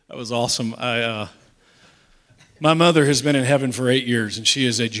That was awesome. My mother has been in heaven for 8 years, and she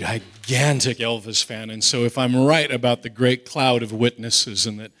is a gigantic Elvis fan. And so if I'm right about the great cloud of witnesses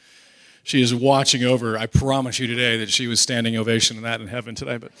and that she is watching over, I promise you today that she was standing ovation in that in heaven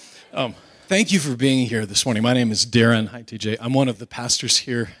today. But thank you for being here this morning. My name is Darren. Hi, TJ. I'm one of the pastors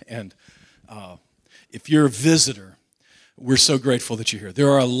here, and if you're a visitor, we're so grateful that you're here.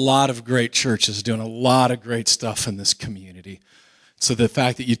 There are a lot of great churches doing a lot of great stuff in this community. So the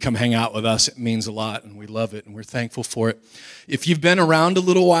fact that you'd come hang out with us, it means a lot, and we love it, and we're thankful for it. If you've been around a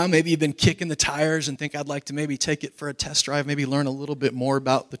little while, maybe you've been kicking the tires and think I'd like to maybe take it for a test drive, maybe learn a little bit more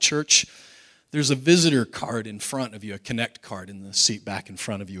about the church, there's a visitor card in front of you, a connect card in the seat back in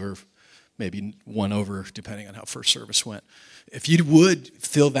front of you, or maybe one over, depending on how first service went. If you would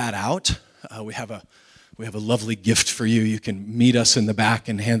fill that out, we have a lovely gift for you. You can meet us in the back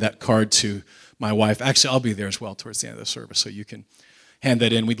and hand that card to my wife. Actually, I'll be there as well towards the end of the service, so you can hand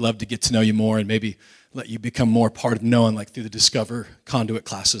that in. We'd love to get to know you more and maybe let you become more part of knowing, like through the Discover Conduit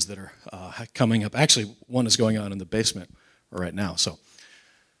classes that are coming up. Actually, one is going on in the basement right now. So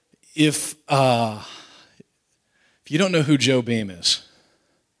if you don't know who Joe Beam is,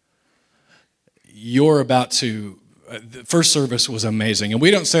 you're about to... the first service was amazing. And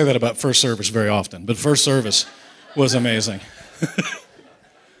we don't say that about first service very often, but first service was amazing.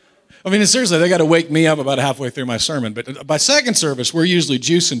 I mean, seriously, they got to wake me up about halfway through my sermon. But by second service, we're usually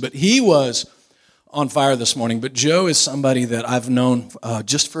juicing. But he was on fire this morning. But Joe is somebody that I've known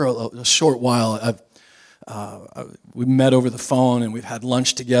just for a short while. We met over the phone, and we've had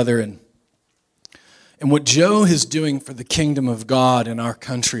lunch together. And what Joe is doing for the kingdom of God in our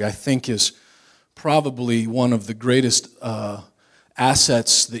country, I think, is probably one of the greatest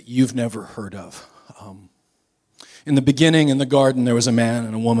assets that you've never heard of. In the beginning, in the garden, there was a man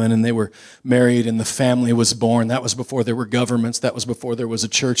and a woman, and they were married, and the family was born. That was before there were governments. That was before there was a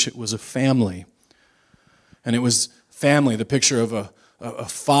church. It was a family. And it was family, the picture of a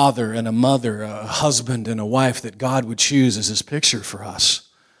father and a mother, a husband and a wife that God would choose as his picture for us.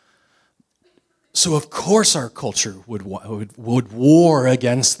 So of course our culture would war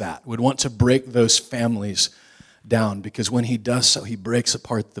against that, would want to break those families down, because when he does so, he breaks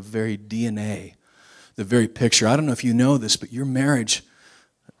apart the very DNA, the very picture. I don't know if you know this, but your marriage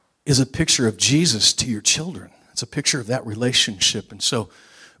is a picture of Jesus to your children. It's a picture of that relationship. And so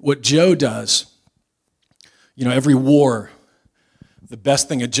what Joe does, every war, the best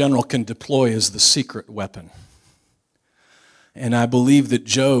thing a general can deploy is the secret weapon. And I believe that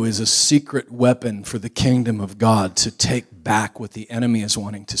Joe is a secret weapon for the kingdom of God to take back what the enemy is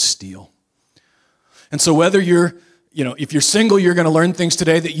wanting to steal. And so whether if you're single, you're going to learn things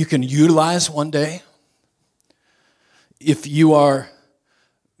today that you can utilize one day. If you are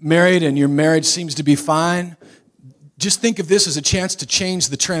married and your marriage seems to be fine, just think of this as a chance to change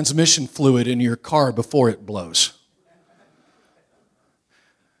the transmission fluid in your car before it blows.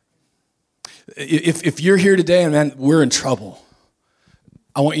 If you're here today and man, we're in trouble,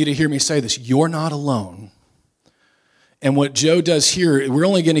 I want you to hear me say this. You're not alone. And what Joe does here, we're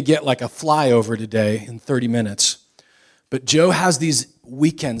only going to get like a flyover today in 30 minutes. But Joe has these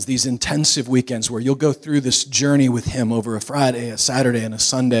weekends, these intensive weekends where you'll go through this journey with him over a Friday, a Saturday, and a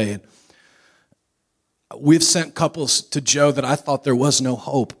Sunday. And we've sent couples to Joe that I thought there was no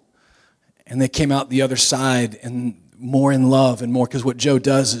hope. And they came out the other side and more in love and more, because what Joe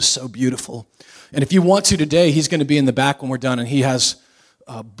does is so beautiful. And if you want to today, he's going to be in the back when we're done, and he has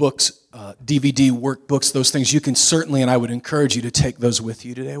books, DVD workbooks, those things. You can certainly, and I would encourage you to take those with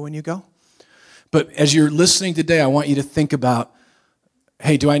you today when you go. But as you're listening today, I want you to think about,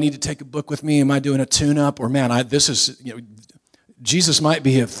 hey, do I need to take a book with me? Am I doing a tune-up? Or man, Jesus might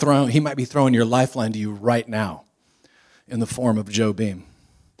be throwing your lifeline to you right now in the form of Joe Beam.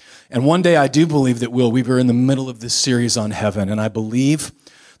 And one day I do believe that we were in the middle of this series on heaven, and I believe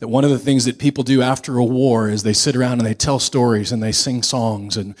that one of the things that people do after a war is they sit around and they tell stories and they sing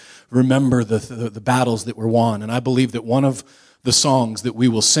songs and remember the battles that were won. And I believe that one of the songs that we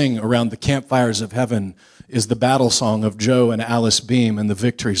will sing around the campfires of heaven is the battle song of Joe and Alice Beam and the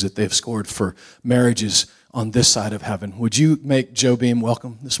victories that they've scored for marriages on this side of heaven. Would you make Joe Beam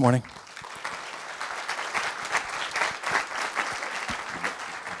welcome this morning?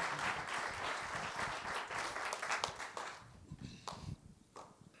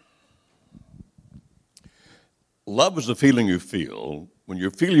 Love is a feeling you feel when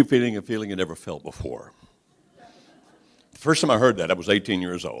you're feeling a feeling you never felt before. The first time I heard that, I was 18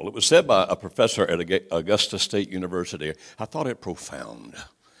 years old. It was said by a professor at Augusta State University. I thought it profound.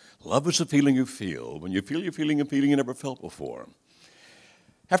 Love is a feeling you feel when you're feeling a feeling you never felt before.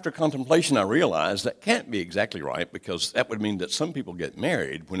 After contemplation, I realized that can't be exactly right because that would mean that some people get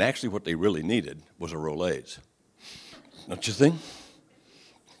married when actually what they really needed was a Rolaids. Don't you think?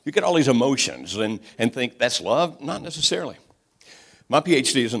 You get all these emotions and think that's love? Not necessarily. My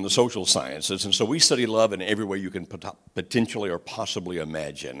PhD is in the social sciences, and so we study love in every way you can potentially or possibly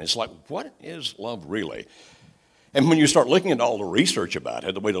imagine. It's like, what is love really? And when you start looking at all the research about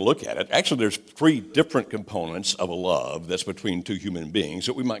it, the way to look at it, actually there's 3 different components of a love that's between 2 human beings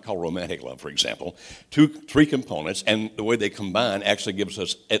that we might call romantic love, for example. 3 components, and the way they combine actually gives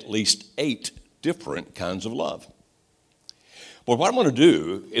us at least 8 different kinds of love. But what I'm going to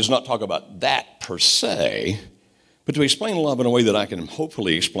do is not talk about that per se, but to explain love in a way that I can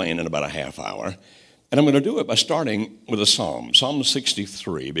hopefully explain in about a half hour. And I'm going to do it by starting with a psalm, Psalm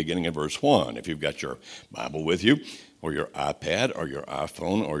 63, beginning in verse 1. If you've got your Bible with you, or your iPad, or your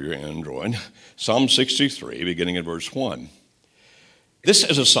iPhone, or your Android, Psalm 63, beginning in verse 1. This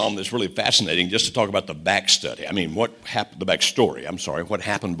is a psalm that's really fascinating just to talk about the back study. I mean, what happened, the backstory, what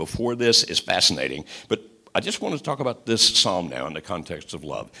happened before this is fascinating. But I just want to talk about this psalm now in the context of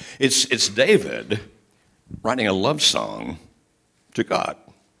love. It's David writing a love song to God.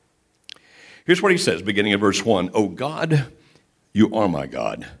 Here's what he says, beginning in verse 1. "O God, you are my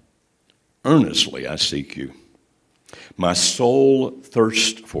God. Earnestly I seek you. My soul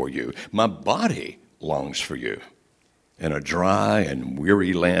thirsts for you. My body longs for you in a dry and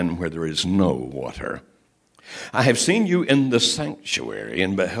weary land where there is no water. I have seen you in the sanctuary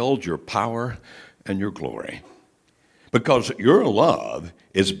and beheld your power and your glory. Because your love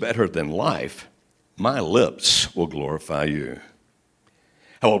is better than life, my lips will glorify you.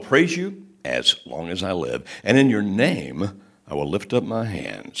 I will praise you as long as I live, and in your name I will lift up my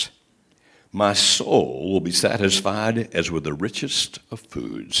hands. My soul will be satisfied as with the richest of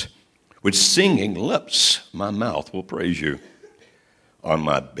foods. With singing lips my mouth will praise you. On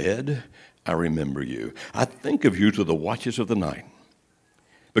my bed I remember you. I think of you to the watches of the night.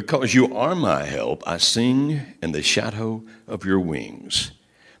 Because you are my help, I sing in the shadow of your wings.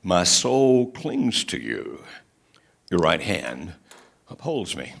 My soul clings to you. Your right hand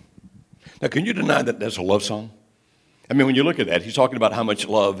upholds me." Now, can you deny that that's a love song? I mean, when you look at that, he's talking about how much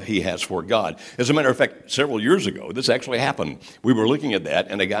love he has for God. As a matter of fact, several years ago, this actually happened. We were looking at that,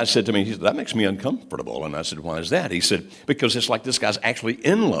 and a guy said to me, he said, "That makes me uncomfortable." And I said, "Why is that?" He said, "Because it's like this guy's actually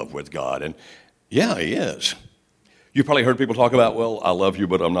in love with God." And yeah, he is. You've probably heard people talk about, well, I love you,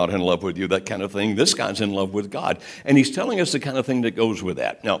 but I'm not in love with you, that kind of thing. This guy's in love with God. And he's telling us the kind of thing that goes with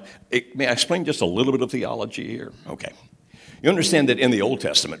that. Now, may I explain just a little bit of theology here? Okay. You understand that in the Old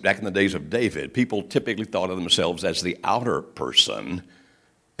Testament, back in the days of David, people typically thought of themselves as the outer person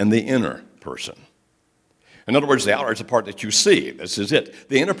and the inner person. In other words, the outer is the part that you see. This is it.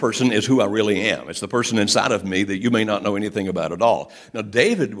 The inner person is who I really am. It's the person inside of me that you may not know anything about at all. Now,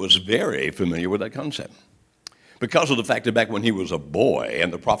 David was very familiar with that concept because of the fact that back when he was a boy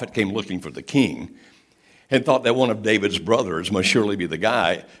and the prophet came looking for the king, and thought that one of David's brothers must surely be the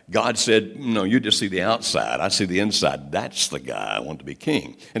guy, God said, "No, you just see the outside. I see the inside. That's the guy I want to be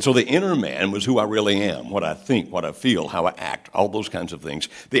king." And so the inner man was who I really am, what I think, what I feel, how I act, all those kinds of things.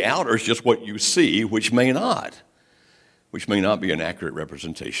 The outer is just what you see, which may not be an accurate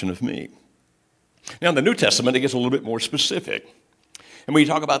representation of me. Now, in the New Testament, it gets a little bit more specific. And we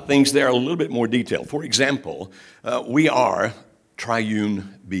talk about things there a little bit more detailed. For example, we are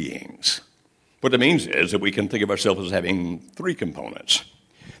triune beings. What that means is that we can think of ourselves as having 3 components.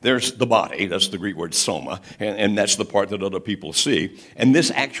 There's the body, that's the Greek word soma, and that's the part that other people see. And this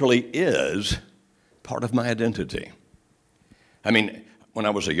actually is part of my identity. I mean, when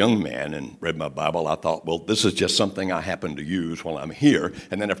I was a young man and read my Bible, I thought, well, this is just something I happen to use while I'm here,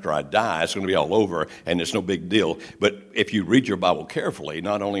 and then after I die, it's going to be all over, and it's no big deal. But if you read your Bible carefully,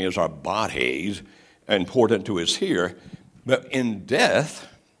 not only is our bodies important to us here, but in death,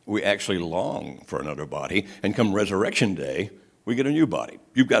 we actually long for another body, and come resurrection day, we get a new body.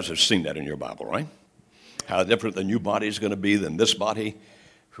 You guys have seen that in your Bible, right? How different the new body is going to be than this body,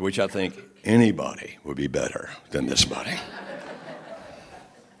 for which I think any body would be better than this body.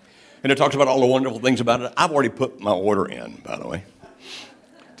 And it talks about all the wonderful things about it. I've already put my order in, by the way.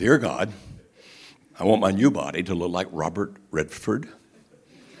 Dear God, I want my new body to look like Robert Redford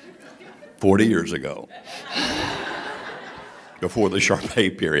 40 years ago. Before the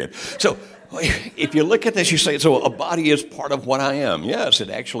Sharpay period. So If you look at this, you say, so a body is part of what I am. Yes, it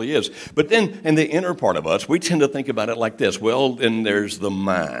actually is. But then in the inner part of us, we tend to think about it like this. Well, then there's the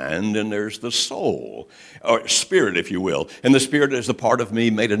mind and there's the soul, or spirit, if you will. And the spirit is the part of me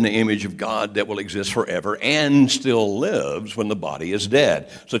made in the image of God that will exist forever and still lives when the body is dead,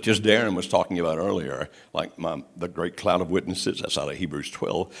 such as Darren was talking about earlier, like the great cloud of witnesses, that's out of Hebrews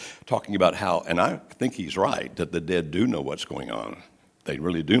 12, talking about how, and I think he's right, that the dead do know what's going on. They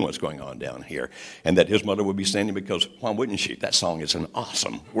really do know what's going on down here. And that his mother would be standing because, why wouldn't she? That song is an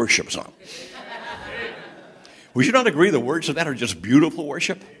awesome worship song. Would you not agree the words of that are just beautiful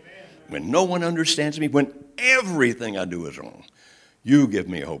worship? When no one understands me, when everything I do is wrong, you give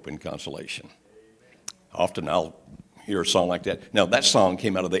me hope and consolation. Often I'll hear a song like that. Now, that song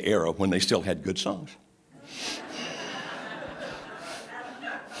came out of the era when they still had good songs.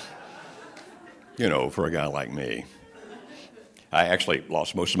 You know, for a guy like me. I actually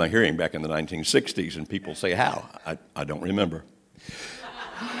lost most of my hearing back in the 1960s, and people say, how? I don't remember.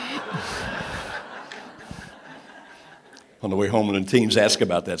 On the way home, when the teens ask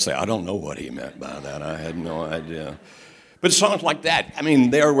about that, say, I don't know what he meant by that. I had no idea. But songs like that, I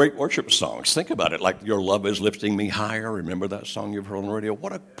mean, they are great worship songs. Think about it, like Your Love Is Lifting Me Higher. Remember that song you've heard on the radio?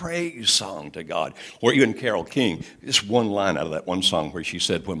 What a praise song to God. Or even Carole King, just one line out of that one song where she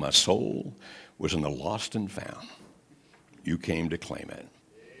said, when my soul was in the lost and found, you came to claim it.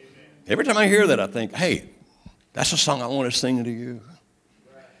 Every time I hear that, I think, hey, that's a song I want to sing to you.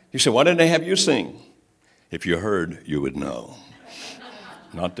 You say, why didn't they have you sing? If you heard, you would know.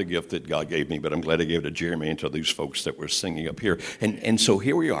 Not the gift that God gave me, but I'm glad He gave it to Jeremy and to these folks that were singing up here. And so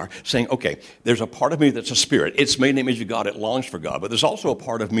here we are saying, okay, there's a part of me that's a spirit. It's made in the image of God. It longs for God. But there's also a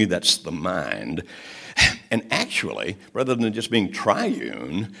part of me that's the mind. And actually, rather than just being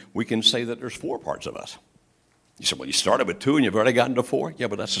triune, we can say that there's four parts of us. You said, well, you started with two and you've already gotten to four? Yeah,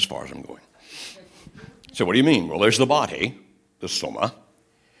 but that's as far as I'm going. So what do you mean? Well, there's the body, the soma.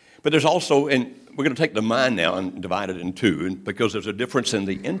 But there's also, and we're going to take the mind now and divide it in two, because there's a difference in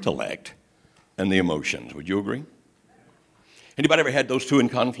the intellect and the emotions. Would you agree? Anybody ever had those two in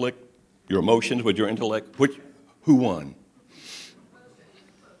conflict? Your emotions with your intellect? Who won?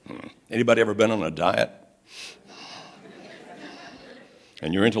 Anybody ever been on a diet?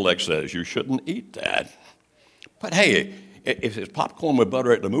 And your intellect says you shouldn't eat that. But hey, if it's popcorn with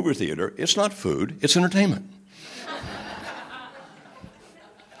butter at the movie theater, it's not food, it's entertainment.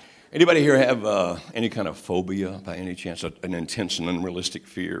 Anybody here have any kind of phobia by any chance, an intense and unrealistic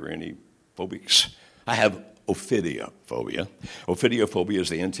fear, any phobics? I have ophidiophobia. Ophidiophobia is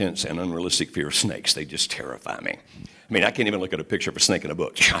the intense and unrealistic fear of snakes. They just terrify me. I mean, I can't even look at a picture of a snake in a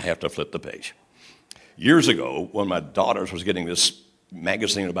book. I have to flip the page. Years ago, when my daughters was getting this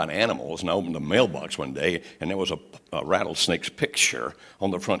magazine about animals, and I opened the mailbox one day, and there was a rattlesnake's picture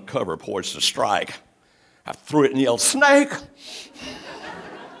on the front cover poised to strike. I threw it and yelled, "Snake!"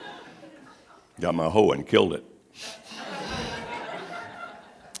 Got my hoe and killed it.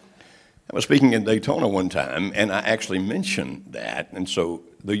 I was speaking in Daytona one time, and I actually mentioned that, and so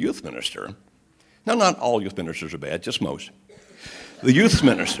the youth minister, now not all youth ministers are bad, just most. The youth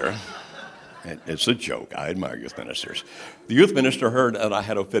minister, it's a joke, I admire youth ministers. The youth minister heard that I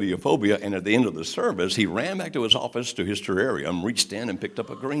had ophidiophobia, and at the end of the service, he ran back to his office, to his terrarium, reached in and picked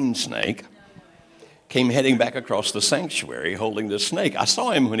up a green snake, came heading back across the sanctuary holding this snake. I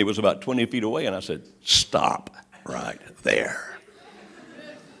saw him when he was about 20 feet away, and I said, "Stop right there."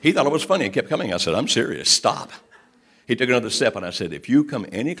 He thought it was funny and kept coming. I said, "I'm serious, stop." He took another step, and I said, "If you come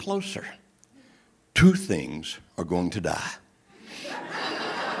any closer, two things are going to die.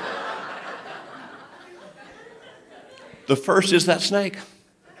 The first is that snake.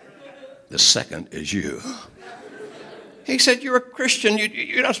 The second is you." He said, "You're a Christian.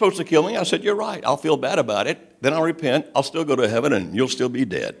 You're not supposed to kill me." I said, "You're right. I'll feel bad about it. Then I'll repent. I'll still go to heaven, and you'll still be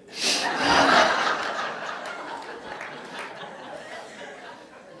dead."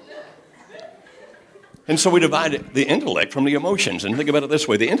 And so we divide the intellect from the emotions. And think about it this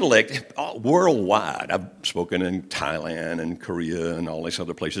way. The intellect, worldwide, I've spoken in Thailand and Korea and all these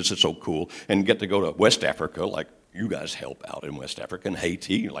other places. It's so cool. And get to go to West Africa, like you guys help out in West Africa, and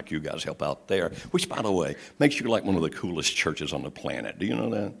Haiti, like you guys help out there, which, by the way, makes you like one of the coolest churches on the planet. Do you know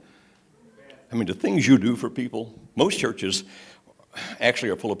that? I mean, the things you do for people, most churches actually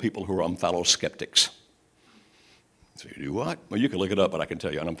are full of people who are omphalloskeptics. So you do what? Well, you can look it up, but I can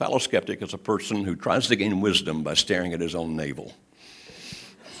tell you. An omphalloskeptic is a person who tries to gain wisdom by staring at his own navel.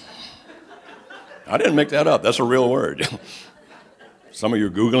 I didn't make that up. That's a real word. Some of you are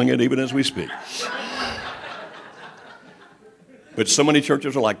Googling it even as we speak. But so many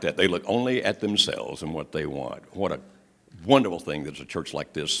churches are like that. They look only at themselves and what they want. What a wonderful thing that there's a church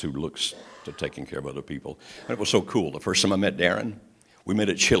like this who looks to taking care of other people. And it was so cool. The first time I met Darren, we met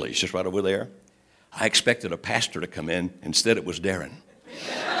at Chili's just right over there. I expected a pastor to come in. Instead, it was Darren.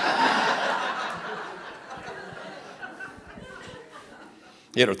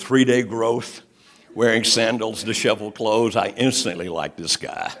 He had a 3-day growth, wearing sandals, disheveled clothes. I instantly liked this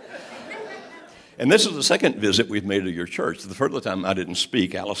guy. And this is the second visit we've made to your church. The first time I didn't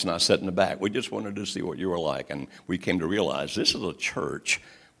speak, Alice and I sat in the back. We just wanted to see what you were like. And we came to realize this is a church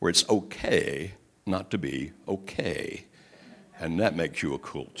where it's okay not to be okay. And that makes you a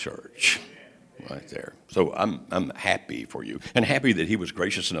cool church right there. So I'm happy for you and happy that he was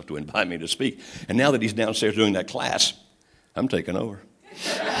gracious enough to invite me to speak. And now that he's downstairs doing that class, I'm taking over.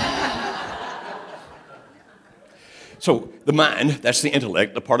 So the mind, that's the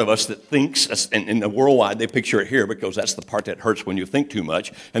intellect, the part of us that thinks, and in the worldwide they picture it here because that's the part that hurts when you think too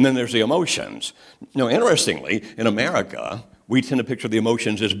much. And then there's the emotions. Now, interestingly, in America, we tend to picture the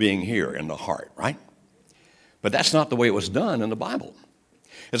emotions as being here in the heart, right? But that's not the way it was done in the Bible.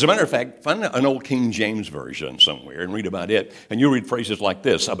 As a matter of fact, find an old King James version somewhere and read about it, and you'll read phrases like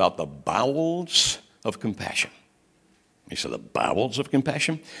this about the bowels of compassion. He said the bowels of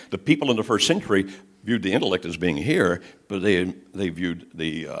compassion. The people in the first century viewed the intellect as being here, but they viewed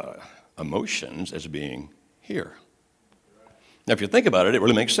the emotions as being here. Now, if you think about it, it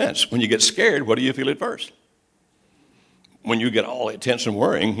really makes sense. When you get scared, what do you feel at first? When you get all tense and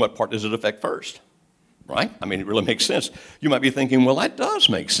worrying, what part does it affect first? Right? I mean, it really makes sense. You might be thinking, well, that does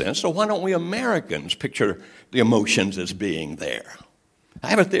make sense, so why don't we Americans picture the emotions as being there? I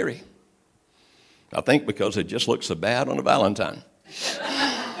have a theory. I think because it just looks so bad on a Valentine.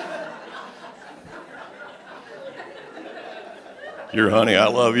 Your honey, I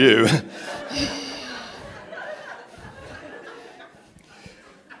love you.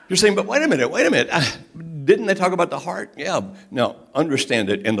 You're saying, but wait a minute. Didn't they talk about the heart? Yeah. Now, understand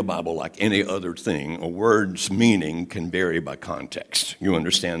that in the Bible, like any other thing, a word's meaning can vary by context. You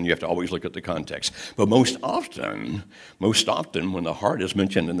understand, you have to always look at the context. But most often, when the heart is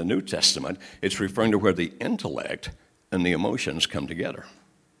mentioned in the New Testament, it's referring to where the intellect and the emotions come together.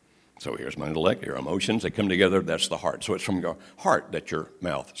 So here's my intellect, your emotions, they come together, that's the heart. So it's from your heart that your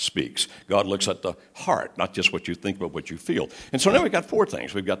mouth speaks. God looks at the heart, not just what you think, but what you feel. And so now we've got 4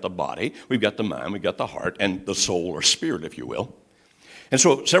 things. We've got the body, we've got the mind, we've got the heart, and the soul or spirit, if you will. And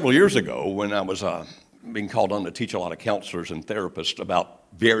so several years ago, when I was being called on to teach a lot of counselors and therapists about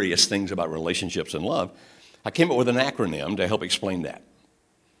various things about relationships and love, I came up with an acronym to help explain that.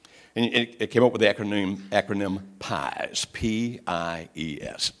 And it came up with the acronym PIES,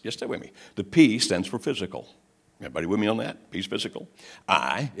 P-I-E-S. Just stay with me. The P stands for physical. Everybody with me on that? P's physical.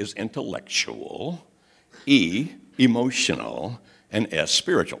 I is intellectual. E, emotional. And S,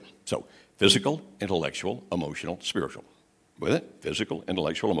 spiritual. So physical, intellectual, emotional, spiritual. With it? Physical,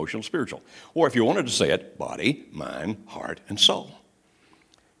 intellectual, emotional, spiritual. Or if you wanted to say it, body, mind, heart, and soul.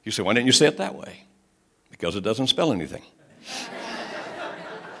 You say, why didn't you say it that way? Because it doesn't spell anything.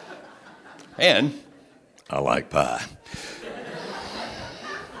 And I like pie.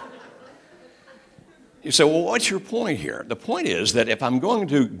 You say, well, what's your point here? The point is that if I'm going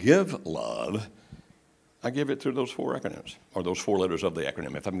to give love, I give it through those 4 acronyms, or those 4 letters of the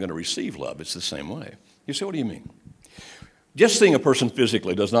acronym. If I'm going to receive love, it's the same way. You say, what do you mean? Just seeing a person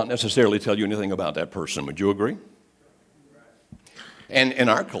physically does not necessarily tell you anything about that person. Would you agree? And in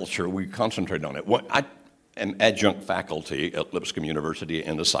our culture, we concentrate on it. I am adjunct faculty at Lipscomb University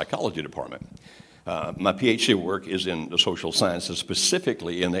in the psychology department. My PhD work is in the social sciences,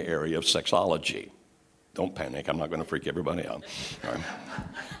 specifically in the area of sexology. Don't panic, I'm not going to freak everybody out. Right.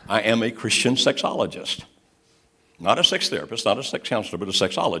 I am a Christian sexologist. Not a sex therapist, not a sex counselor, but a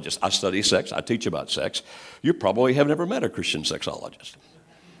sexologist. I study sex, I teach about sex. You probably have never met a Christian sexologist.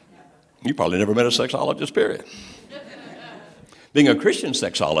 You probably never met a sexologist, period. Being a Christian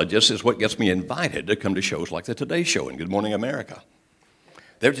sexologist is what gets me invited to come to shows like the Today Show and Good Morning America.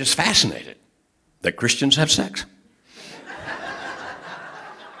 They're just fascinated that Christians have sex.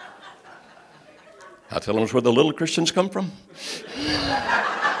 I tell them it's where the little Christians come from.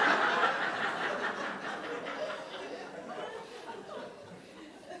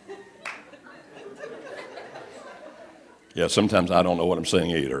 Yeah, sometimes I don't know what I'm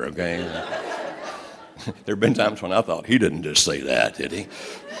saying either, okay? There have been times when I thought, he didn't just say that, did he?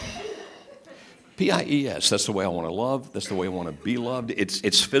 P-I-E-S, that's the way I want to love. That's the way I want to be loved.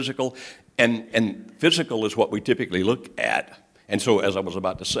 It's physical, and physical is what we typically look at. And so, as I was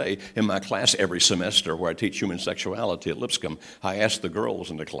about to say, in my class every semester where I teach human sexuality at Lipscomb, I ask the girls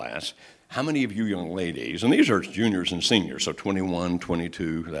in the class, how many of you young ladies, and these are juniors and seniors, so 21,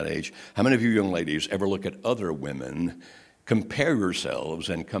 22, that age, how many of you young ladies ever look at other women, compare yourselves,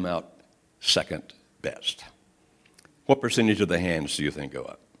 and come out second best? What percentage of the hands do you think go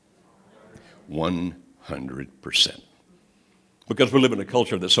up? 100%. Because we live in a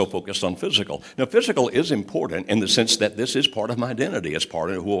culture that's so focused on physical. Now, physical is important in the sense that this is part of my identity. It's part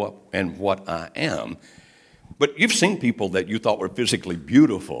of who and what I am. But you've seen people that you thought were physically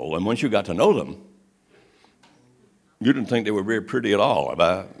beautiful, and once you got to know them, you didn't think they were very pretty at all.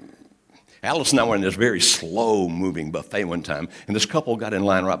 Alice and I were in this very slow-moving buffet one time, and this couple got in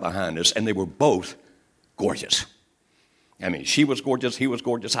line right behind us, and they were both gorgeous. I mean, she was gorgeous, he was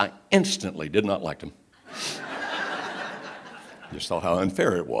gorgeous. I instantly did not like them. Just thought how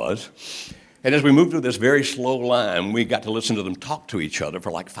unfair it was. And as we moved through this very slow line, we got to listen to them talk to each other for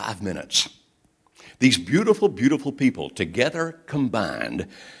like 5 minutes. These beautiful, beautiful people, together combined,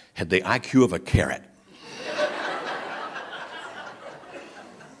 had the IQ of a carrot.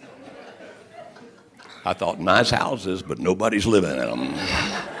 I thought, nice houses, but nobody's living in them.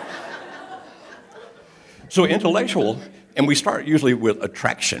 So intellectual, and we start usually with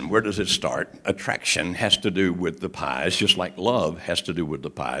attraction. Where does it start? Attraction has to do with the pies, just like love has to do with the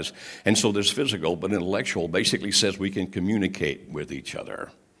pies. And so there's physical, but intellectual basically says we can communicate with each other.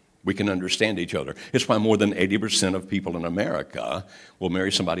 We can understand each other. It's why more than 80% of people in America will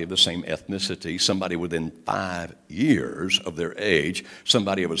marry somebody of the same ethnicity, somebody within 5 years of their age,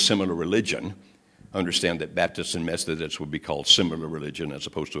 somebody of a similar religion. Understand that Baptists and Methodists would be called similar religion as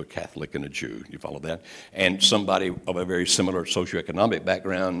opposed to a Catholic and a Jew. You follow that? And somebody of a very similar socioeconomic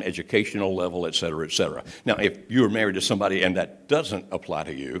background, educational level, et cetera, et cetera. Now, if you are married to somebody and that doesn't apply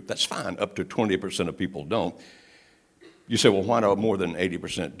to you, that's fine. Up to 20% of people don't. You say, well, why not more than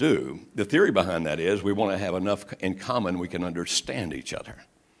 80% do? The theory behind that is we want to have enough in common we can understand each other.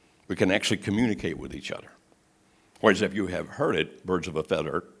 We can actually communicate with each other. Whereas if you have heard it, birds of a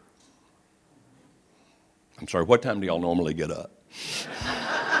feather. I'm sorry, what time do y'all normally get up?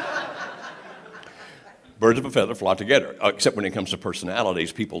 Birds of a feather flock together, except when it comes to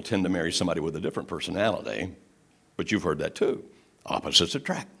personalities, people tend to marry somebody with a different personality, but you've heard that too. Opposites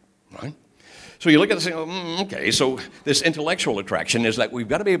attract, right? So you look at this and go, okay, so this intellectual attraction is that we've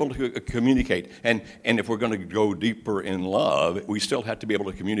got to be able to communicate, and if we're going to go deeper in love, we still have to be able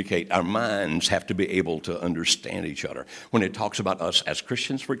to communicate. Our minds have to be able to understand each other. When it talks about us as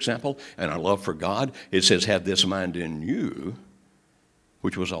Christians, for example, and our love for God, it says, have this mind in you,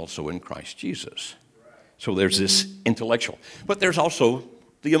 which was also in Christ Jesus. So there's this intellectual, but there's also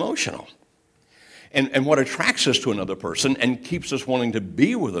the emotional. And what attracts us to another person and keeps us wanting to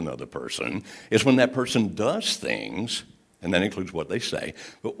be with another person is when that person does things, and that includes what they say,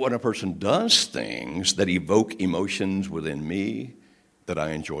 but when a person does things that evoke emotions within me that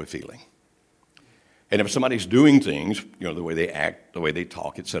I enjoy feeling. And if somebody's doing things, you know, the way they act, the way they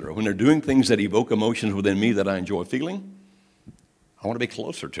talk, et cetera, when they're doing things that evoke emotions within me that I enjoy feeling, I want to be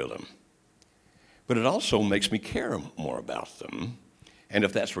closer to them. But it also makes me care more about them. And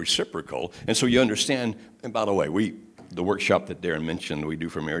if that's reciprocal, and so you understand, and by the way, the workshop that Darren mentioned we do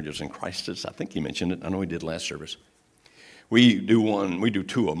for marriages in crisis, I think he mentioned it, I know he did last service. We do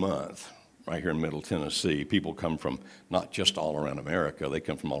 2 a month right here in Middle Tennessee. People come from not just all around America, they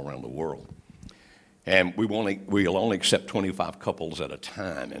come from all around the world. And we'll only accept 25 couples at a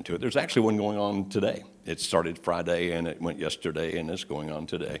time into it. There's actually one going on today. It started Friday and it went yesterday and it's going on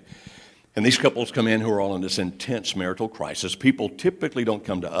today. And these couples come in who are all in this intense marital crisis. People typically don't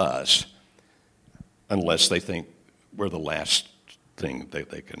come to us unless they think we're the last thing that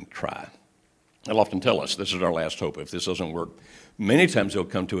they can try. They'll often tell us, this is our last hope if this doesn't work. Many times they'll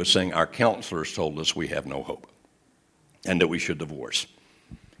come to us saying, our counselors told us we have no hope and that we should divorce.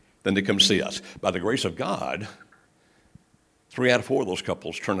 Then they come see us. By the grace of God, 3 out of 4 of those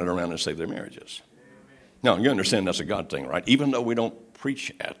couples turn it around and save their marriages. Now, you understand that's a God thing, right? Even though we don't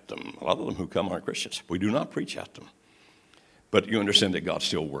preach at them. A lot of them who come aren't Christians. We do not preach at them. But you understand that God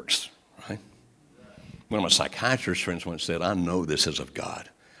still works, right? One of my psychiatrist friends once said, I know this is of God.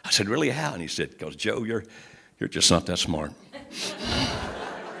 I said, really, how? And he said, because Joe, you're just not that smart.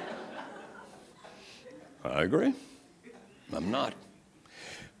 I agree. I'm not.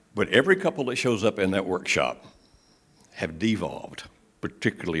 But every couple that shows up in that workshop have devolved,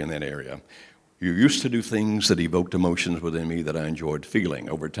 particularly in that area. You used to do things that evoked emotions within me that I enjoyed feeling.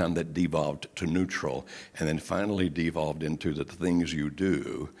 Over time, that devolved to neutral, and then finally devolved into that the things you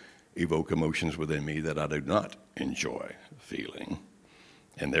do evoke emotions within me that I do not enjoy feeling,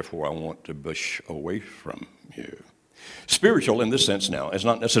 and therefore I want to push away from you. Spiritual in this sense now is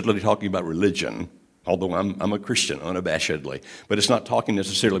not necessarily talking about religion, although I'm a Christian unabashedly, but it's not talking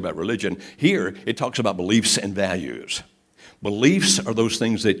necessarily about religion. Here, it talks about beliefs and values. Beliefs are those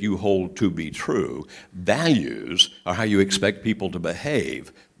things that you hold to be true. Values are how you expect people to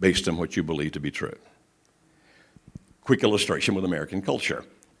behave based on what you believe to be true. Quick illustration with American culture.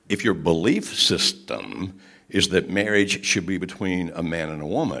 If your belief system is that marriage should be between a man and a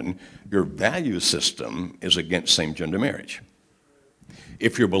woman, your value system is against same-gender marriage.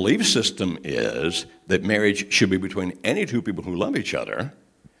 If your belief system is that marriage should be between any two people who love each other,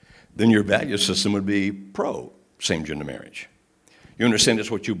 then your value system would be pro same-gender marriage. You understand it's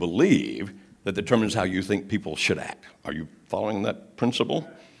what you believe that determines how you think people should act. Are you following that principle?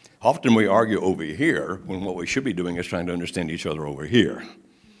 Often we argue over here when what we should be doing is trying to understand each other over here.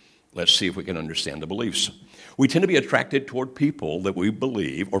 Let's see if we can understand the beliefs. We tend to be attracted toward people that we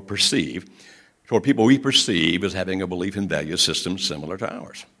believe or perceive, toward people we perceive as having a belief and value system similar to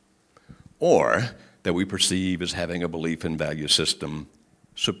ours, or that we perceive as having a belief and value system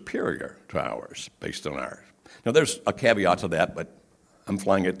superior to ours, based on ours. Now, there's a caveat to that, but I'm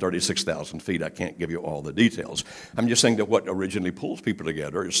flying at 36,000 feet. I can't give you all the details. I'm just saying that what originally pulls people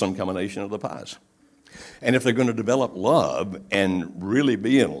together is some combination of the pies. And if they're going to develop love and really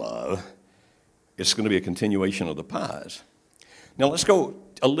be in love, it's going to be a continuation of the pies. Now, let's go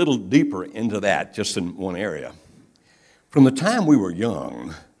a little deeper into that, just in one area. From the time we were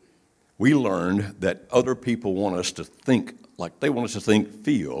young, we learned that other people want us to think like they want us to think,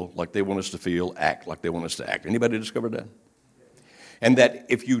 feel like they want us to feel, act like they want us to act. Anybody discovered that? And that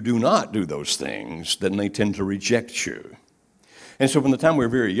if you do not do those things, then they tend to reject you. And so from the time we were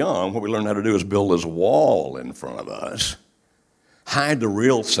very young, what we learned how to do is build this wall in front of us, hide the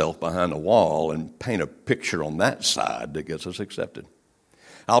real self behind the wall, and paint a picture on that side that gets us accepted.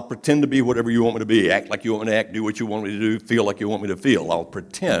 I'll pretend to be whatever you want me to be, act like you want me to act, do what you want me to do, feel like you want me to feel. I'll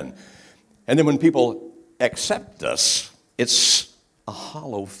pretend. And then when people accept us, it's a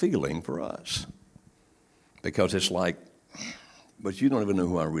hollow feeling for us because it's like, but you don't even know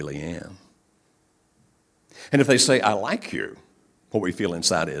who I really am. And if they say, I like you, what we feel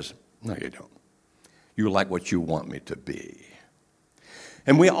inside is, no, you don't. You like what you want me to be.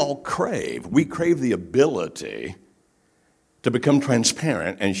 And we crave the ability to become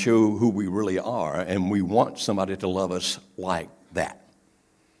transparent and show who we really are, and we want somebody to love us like that.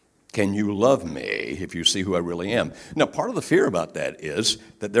 Can you love me if you see who I really am? Now, part of the fear about that is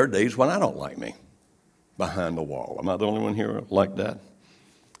that there are days when I don't like me behind the wall. Am I the only one here like that?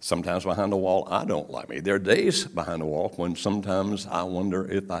 Sometimes behind the wall, I don't like me. There are days behind the wall when sometimes I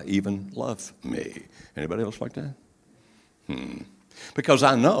wonder if I even love me. Anybody else like that? Because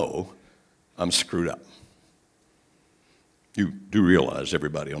I know I'm screwed up. You do realize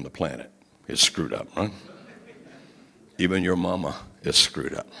everybody on the planet is screwed up, right? Even your mama is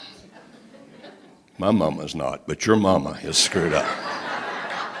screwed up. My mama's not, but your mama is screwed up.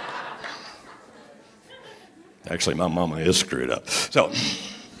 Actually, my mama is screwed up. So,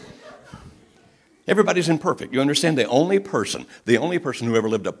 everybody's imperfect. You understand? The only person who ever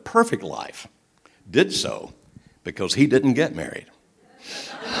lived a perfect life did so because he didn't get married.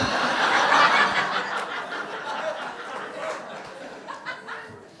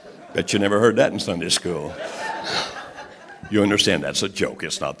 Bet you never heard that in Sunday school. You understand that's a joke.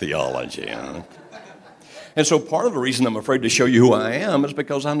 It's not theology. Huh? And so part of the reason I'm afraid to show you who I am is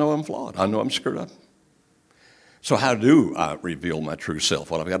because I know I'm flawed. I know I'm screwed up. So how do I reveal my true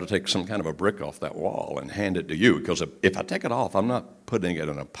self? Well, I've got to take some kind of a brick off that wall and hand it to you, because if I take it off, I'm not putting it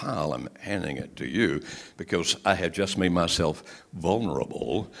in a pile. I'm handing it to you because I have just made myself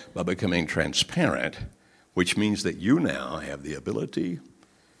vulnerable by becoming transparent, which means that you now have the ability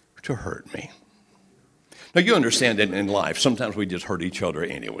to hurt me. Now, you understand that in life, sometimes we just hurt each other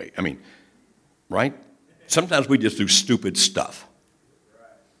anyway. I mean, right? Sometimes we just do stupid stuff.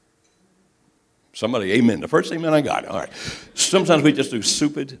 Somebody, amen. The first amen I got. All right. Sometimes we just do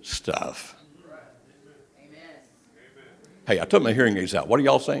stupid stuff. Amen. Hey, I took my hearing aids out. What are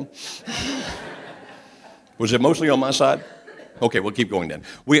y'all saying? Was it mostly on my side? Okay, we'll keep going then.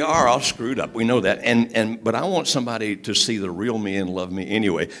 We are all screwed up. We know that. But I want somebody to see the real me and love me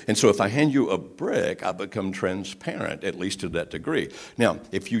anyway. And so if I hand you a brick, I become transparent, at least to that degree. Now,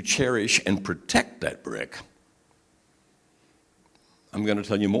 if you cherish and protect that brick, I'm going to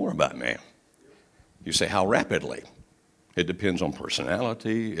tell you more about me. You say, how rapidly? It depends on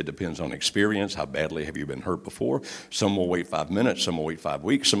personality. It depends on experience. How badly have you been hurt before? Some will wait 5 minutes. Some will wait 5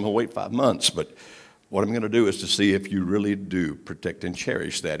 weeks. Some will wait 5 months. But what I'm going to do is to see if you really do protect and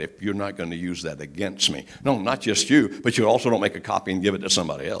cherish that, if you're not going to use that against me. No, not just you, but you also don't make a copy and give it to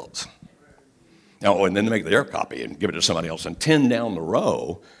somebody else. Oh, and then make their copy and give it to somebody else. And 10 down the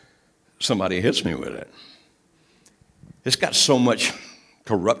row, somebody hits me with it. It's got so much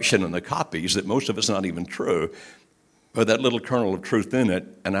corruption in the copies that most of it's not even true. But that little kernel of truth in it,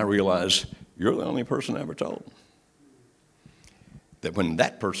 and I realize you're the only person I ever told. That when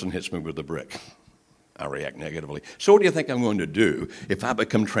that person hits me with a brick, I react negatively. So what do you think I'm going to do if I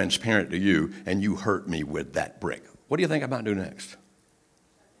become transparent to you and you hurt me with that brick? What do you think I might do next?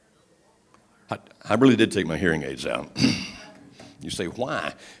 I really did take my hearing aids out. You say,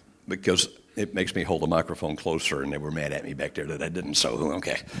 why? Because it makes me hold the microphone closer, and they were mad at me back there that I didn't, so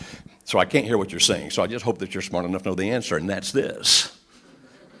okay. So I can't hear what you're saying, so I just hope that you're smart enough to know the answer, and that's this.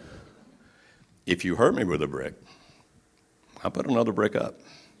 If you hurt me with a brick, I'll put another brick up,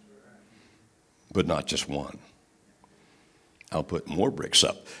 but not just one. I'll put more bricks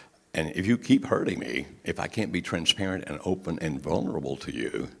up. And if you keep hurting me, if I can't be transparent and open and vulnerable to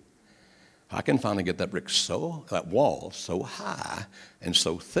you, I can finally get that that wall so high and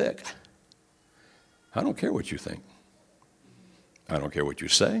so thick. I don't care what you think. I don't care what you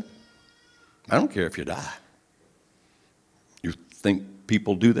say. I don't care if you die. You think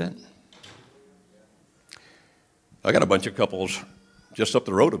people do that? I got a bunch of couples just up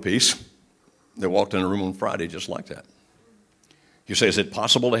the road a piece that walked in a room on Friday just like that. You say, is it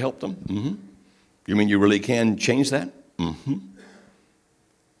possible to help them? Mm-hmm. You mean you really can change that? Mm-hmm.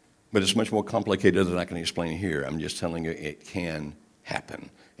 But it's much more complicated than I can explain here. I'm just telling you it can happen.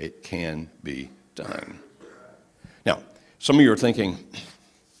 It can be done. Now, some of you are thinking,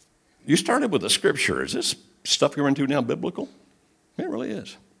 you started with the scripture. Is this stuff you're into now biblical? It really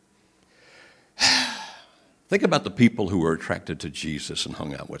is. Think about the people who were attracted to Jesus and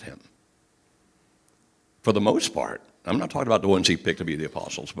hung out with him. For the most part, I'm not talking about the ones he picked to be the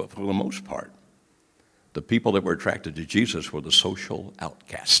apostles, but for the most part, the people that were attracted to Jesus were the social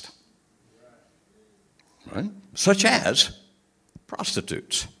outcast. Right? Such as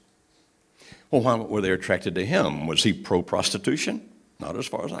prostitutes. Well, why were they attracted to him? Was he pro-prostitution? Not as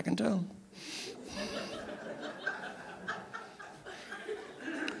far as I can tell.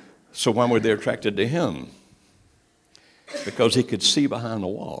 So why were they attracted to him? Because he could see behind the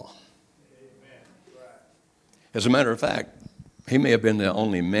wall. As a matter of fact, he may have been the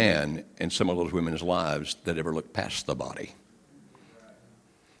only man in some of those women's lives that ever looked past the body,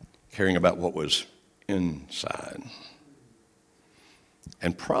 caring about what was inside.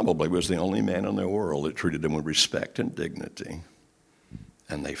 And probably was the only man in the world that treated them with respect and dignity.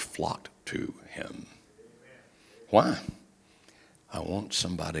 And they flocked to him. Why? I want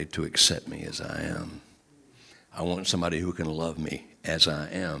somebody to accept me as I am. I want somebody who can love me as I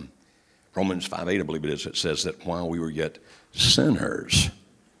am. Romans 5:8, I believe it is, it says that while we were yet sinners,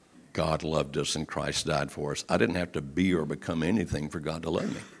 God loved us and Christ died for us. I didn't have to be or become anything for God to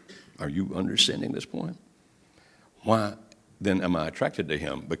love me. Are you understanding this point? Why then am I attracted to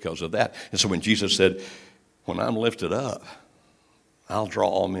him? Because of that. And so when Jesus said, when I'm lifted up, I'll draw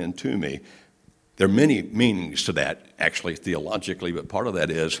all men to me. There are many meanings to that, actually, theologically, but part of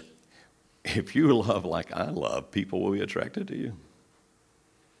that is, if you love like I love, people will be attracted to you.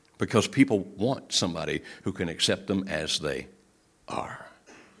 Because people want somebody who can accept them as they are.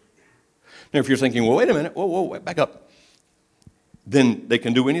 Now, if you're thinking, well, wait a minute, whoa, back up. Then they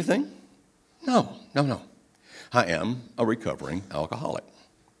can do anything? No. I am a recovering alcoholic.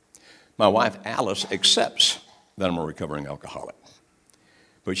 My wife, Alice, accepts that I'm a recovering alcoholic.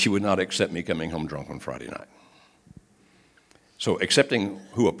 But she would not accept me coming home drunk on Friday night. So accepting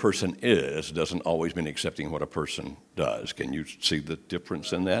who a person is doesn't always mean accepting what a person does. Can you see the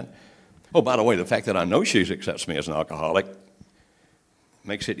difference in that? Oh, by the way, the fact that I know she accepts me as an alcoholic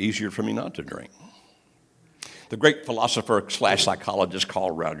makes it easier for me not to drink. The great philosopher / psychologist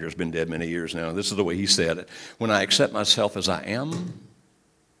Carl Rogers has been dead many years now. This is the way he said it. When I accept myself as I am,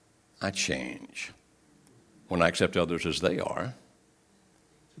 I change. When I accept others as they are,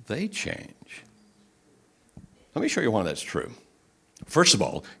 they change. Let me show you why that's true. First of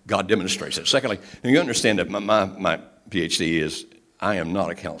all, God demonstrates it. Secondly, you understand that my PhD is, I am not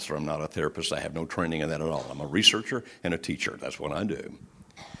a counselor. I'm not a therapist. I have no training in that at all. I'm a researcher and a teacher. That's what I do.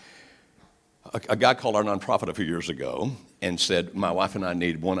 A guy called our nonprofit a few years ago and said, my wife and I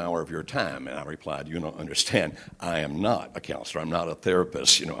need 1 hour of your time. And I replied, you don't understand. I am not a counselor. I'm not a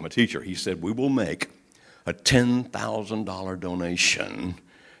therapist. I'm a teacher. He said, we will make a $10,000 donation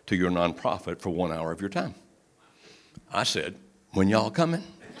to your nonprofit for 1 hour of your time. I said, when y'all coming?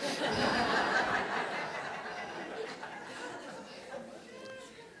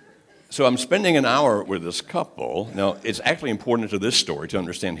 So I'm spending an hour with this couple. Now, it's actually important to this story to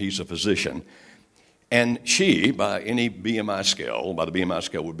understand he's a physician. And she, by any BMI scale, by the BMI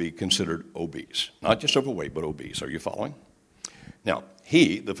scale, would be considered obese. Not just overweight, but obese. Are you following? Now,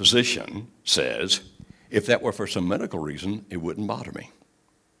 he, the physician, says, if that were for some medical reason, it wouldn't bother me.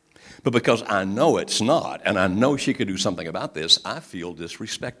 But because I know it's not, and I know she could do something about this, I feel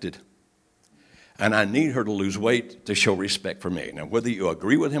disrespected. And I need her to lose weight to show respect for me. Now, whether you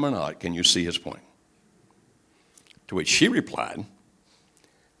agree with him or not, can you see his point? To which she replied,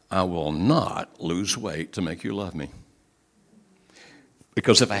 I will not lose weight to make you love me.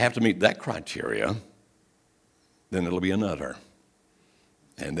 Because if I have to meet that criteria, then it'll be another,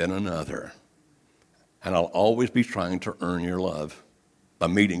 and then another. And I'll always be trying to earn your love. By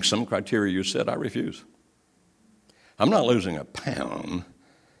meeting some criteria you said, I refuse. I'm not losing a pound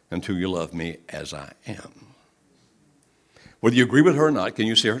until you love me as I am. Whether you agree with her or not, can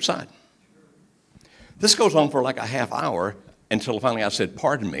you see her side? This goes on for like a half hour until finally I said,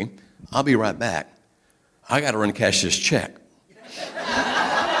 pardon me, I'll be right back. I got to run and cash this check.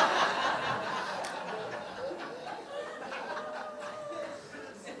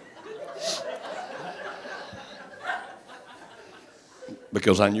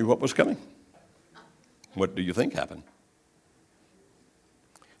 Because I knew what was coming. What do you think happened?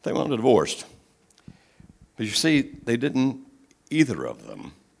 They wanted divorced. But you see, they didn't, either of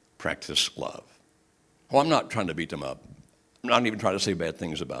them, practice love. Well, I'm not trying to beat them up. I'm not even trying to say bad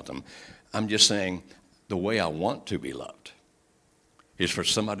things about them. I'm just saying the way I want to be loved is for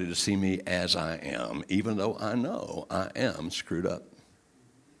somebody to see me as I am, even though I know I am screwed up.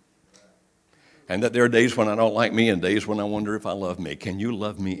 And that there are days when I don't like me and days when I wonder if I love me. Can you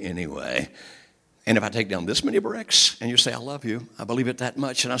love me anyway? And if I take down this many bricks and you say, I love you, I believe it that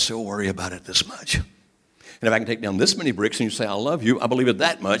much, and I still worry about it this much. And if I can take down this many bricks and you say, I love you, I believe it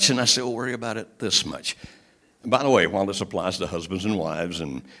that much, and I still worry about it this much. And by the way, while this applies to husbands and wives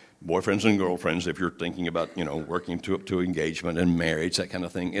and boyfriends and girlfriends, if you're thinking about, working to engagement and marriage, that kind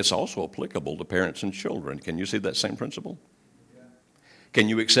of thing, it's also applicable to parents and children. Can you see that same principle? Can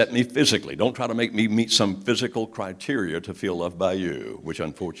you accept me physically? Don't try to make me meet some physical criteria to feel loved by you, which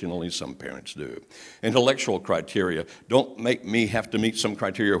unfortunately some parents do. Intellectual criteria. Don't make me have to meet some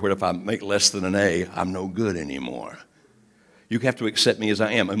criteria where if I make less than an A, I'm no good anymore. You have to accept me as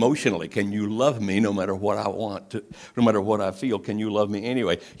I am. Emotionally, can you love me no matter what I want to, no matter what I feel? Can you love me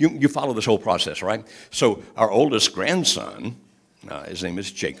anyway? You follow this whole process, right? So our oldest grandson, his name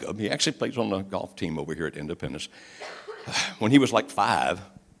is Jacob. He actually plays on the golf team over here at Independence. When he was like 5,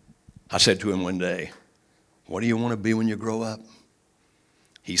 I said to him one day, what do you want to be when you grow up?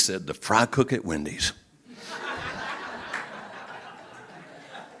 He said, the fry cook at Wendy's.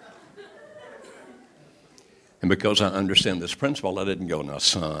 And because I understand this principle, I didn't go, now,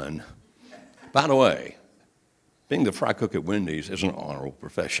 son. By the way, being the fry cook at Wendy's is an honorable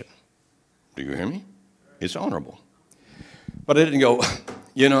profession. Do you hear me? It's honorable. But I didn't go,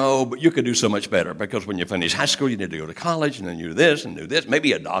 but you could do so much better because when you finish high school, you need to go to college and then you do this and do this,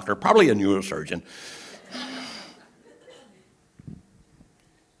 maybe a doctor, probably a neurosurgeon.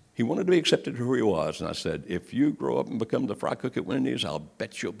 He wanted to be accepted for who he was, and I said, if you grow up and become the fry cook at Wendy's, I'll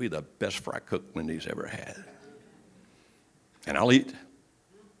bet you'll be the best fry cook Wendy's ever had. And I'll eat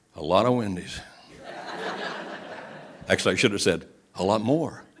a lot of Wendy's. Actually, I should have said a lot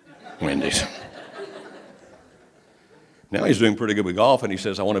more Wendy's. Now he's doing pretty good with golf, and he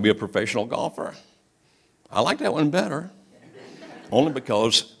says, I want to be a professional golfer. I like that one better, only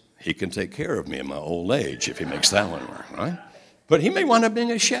because he can take care of me in my old age if he makes that one work, right? But he may wind up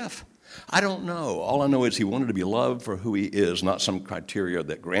being a chef. I don't know. All I know is he wanted to be loved for who he is, not some criteria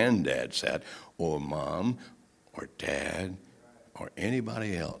that granddad said, or mom, or dad, or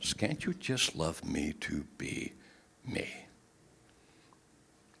anybody else. Can't you just love me to be me?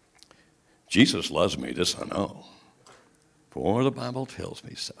 Jesus loves me, this I know. For the Bible tells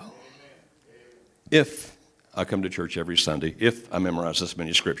me so. If I come to church every Sunday, if I memorize this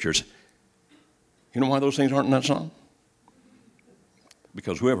many scriptures, you know why those things aren't in that song?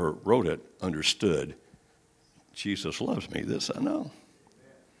 Because whoever wrote it understood, Jesus loves me, this I know.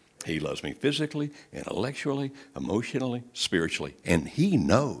 He loves me physically, intellectually, emotionally, spiritually, and he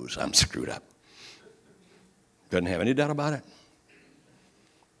knows I'm screwed up. Doesn't have any doubt about it.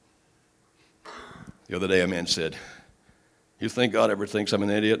 The other day a man said, you think God ever thinks I'm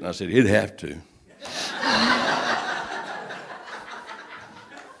an idiot? And I said, he'd have to.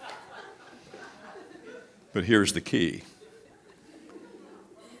 But here's the key.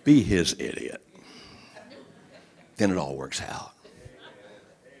 Be his idiot. Then it all works out.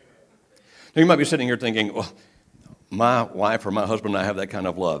 Now you might be sitting here thinking, well, my wife or my husband and I have that kind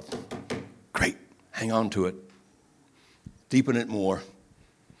of love. Great. Hang on to it. Deepen it more.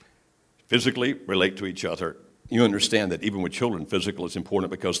 physically relate to each other. You understand that even with children, physical is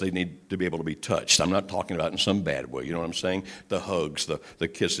important because they need to be able to be touched. I'm not talking about in some bad way. You know what I'm saying? The hugs, the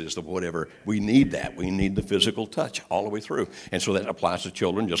kisses, the whatever. We need that. We need the physical touch all the way through. And so that applies to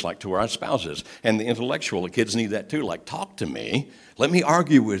children just like to our spouses. And the intellectual, the kids need that too. Like, talk to me. Let me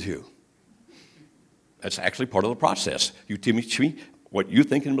argue with you. That's actually part of the process. You teach me what you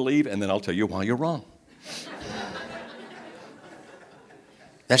think and believe, and then I'll tell you why you're wrong.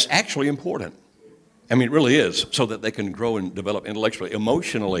 That's actually important. I mean, it really is, so that they can grow and develop intellectually,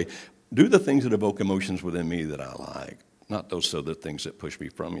 emotionally. Do the things that evoke emotions within me that I like, not those other things that push me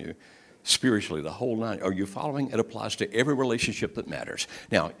from you. Spiritually, the whole nine. Are you following? It applies to every relationship that matters.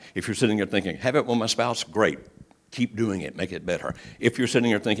 Now, if you're sitting there thinking, have it with my spouse, great. Keep doing it. Make it better. If you're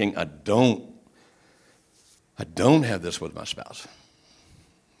sitting there thinking, I don't have this with my spouse,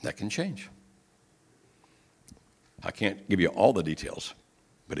 that can change. I can't give you all the details,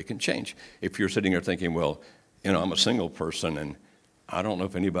 but it can change. If you're sitting there thinking, well, I'm a single person and I don't know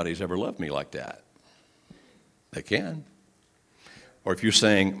if anybody's ever loved me like that. They can. Or if you're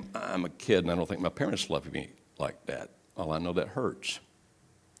saying, I'm a kid and I don't think my parents love me like that. Well, I know that hurts.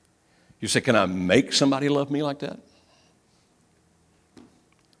 You say, can I make somebody love me like that?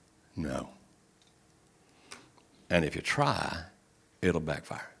 No. And if you try, it'll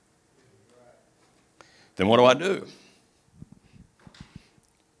backfire. Then what do I do?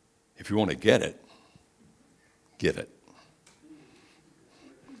 If you want to get it, give it.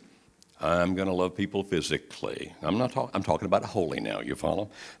 I'm going to love people physically. I'm talking about holy now, you follow?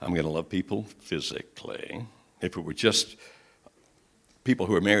 I'm going to love people physically. If it were just people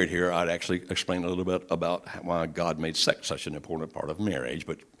who are married here, I'd actually explain a little bit about why God made sex such an important part of marriage.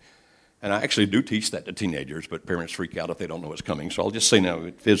 And I actually do teach that to teenagers, but parents freak out if they don't know what's coming. So I'll just say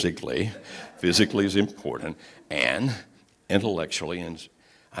now, physically is important, and intellectually, and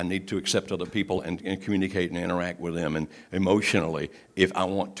I need to accept other people and communicate and interact with them. And emotionally, if I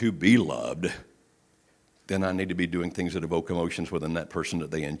want to be loved, then I need to be doing things that evoke emotions within that person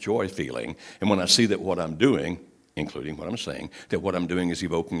that they enjoy feeling. And when I see that what I'm doing, including what I'm saying, that what I'm doing is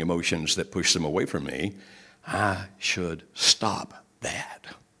evoking emotions that push them away from me, I should stop that.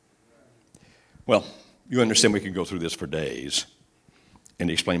 Well, you understand we could go through this for days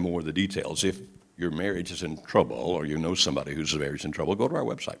and explain more of the details. If your marriage is in trouble or you know somebody whose marriage is in trouble, go to our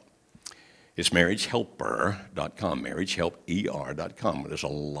website. It's marriagehelper.com, marriagehelper.com. There's a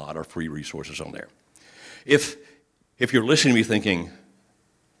lot of free resources on there. If you're listening to me thinking,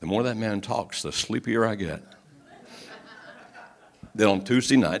 the more that man talks, the sleepier I get, then on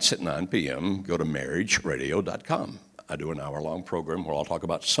Tuesday nights at 9 p.m., go to marriageradio.com. I do an hour-long program where I'll talk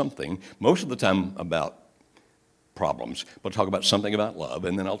about something, most of the time about problems, but talk about something about love,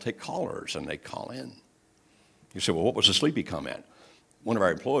 and then I'll take callers, and they call in. You say, well, what was the sleepy comment? One of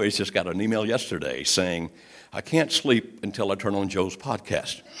our employees just got an email yesterday saying, I can't sleep until I turn on Joe's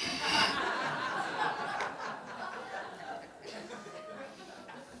podcast.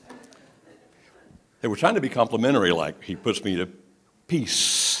 They were trying to be complimentary, like he puts me to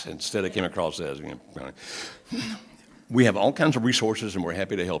peace. Instead, it came across as, we have all kinds of resources, and we're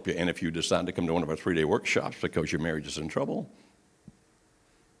happy to help you. And if you decide to come to one of our 3-day workshops because your marriage is in trouble,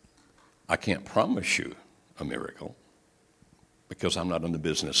 I can't promise you a miracle because I'm not in the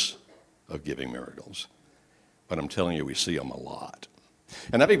business of giving miracles. But I'm telling you, we see them a lot.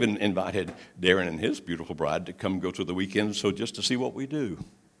 And I've even invited Darren and his beautiful bride to come go through the weekend, so just to see what we do,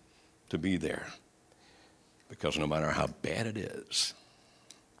 to be there. Because no matter how bad it is,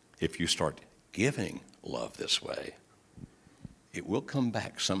 if you start giving love this way, it will come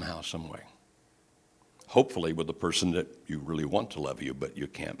back somehow, some way. Hopefully with the person that you really want to love you, but you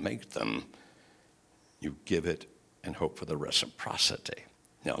can't make them. You give it and hope for the reciprocity.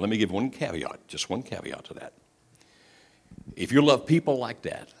 Now, let me give one caveat, just one caveat to that. If you love people like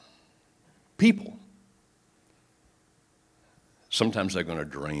that, people, sometimes they're going to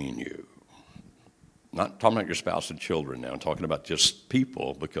drain you. Not talking about your spouse and children now, I'm talking about just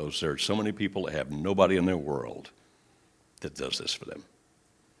people, because there are so many people that have nobody in their world that does this for them.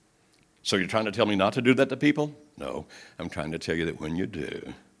 So you're trying to tell me not to do that to people? No, I'm trying to tell you that when you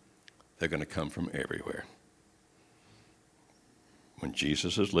do, they're going to come from everywhere. When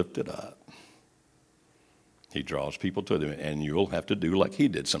Jesus is lifted up, he draws people to them, and you'll have to do like he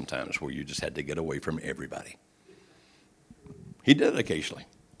did sometimes, where you just had to get away from everybody. He did it occasionally.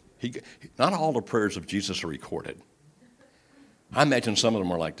 Not all the prayers of Jesus are recorded. I imagine some of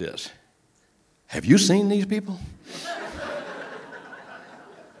them are like this. Have you seen these people?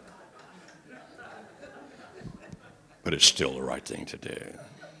 But it's still the right thing to do.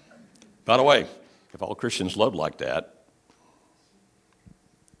 By the way, if all Christians loved like that,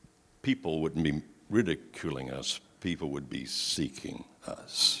 people wouldn't be ridiculing us. People would be seeking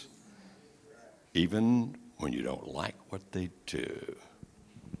us. Even when you don't like what they do,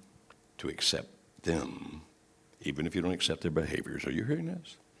 to accept them, even if you don't accept their behaviors. Are you hearing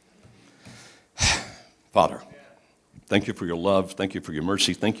this? Father, thank you for your love. Thank you for your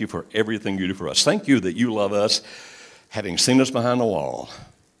mercy. Thank you for everything you do for us. Thank you that you love us, having seen us behind the wall.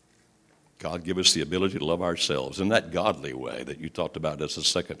 God, give us the ability to love ourselves in that godly way that you talked about as the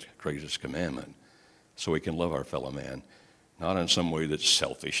second greatest commandment, so we can love our fellow man, not in some way that's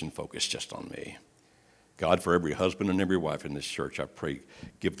selfish and focused just on me. God, for every husband and every wife in this church, I pray,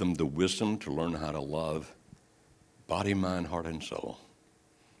 give them the wisdom to learn how to love body, mind, heart, and soul.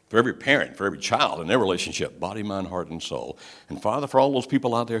 For every parent, for every child in their relationship, body, mind, heart, and soul. And Father, for all those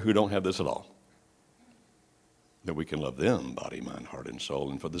people out there who don't have this at all, that we can love them, body, mind, heart, and soul.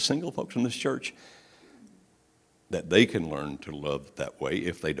 And for the single folks in this church, that they can learn to love that way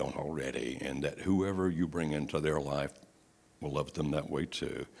if they don't already, and that whoever you bring into their life will love them that way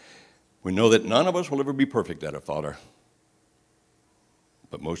too. We know that none of us will ever be perfect at it, Father,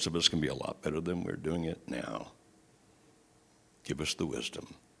 but most of us can be a lot better than we're doing it now. Give us the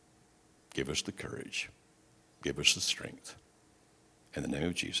wisdom. Give us the courage. Give us the strength. In the name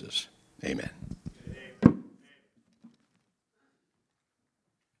of Jesus, amen.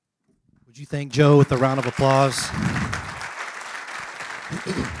 Would you thank Joe with a round of applause?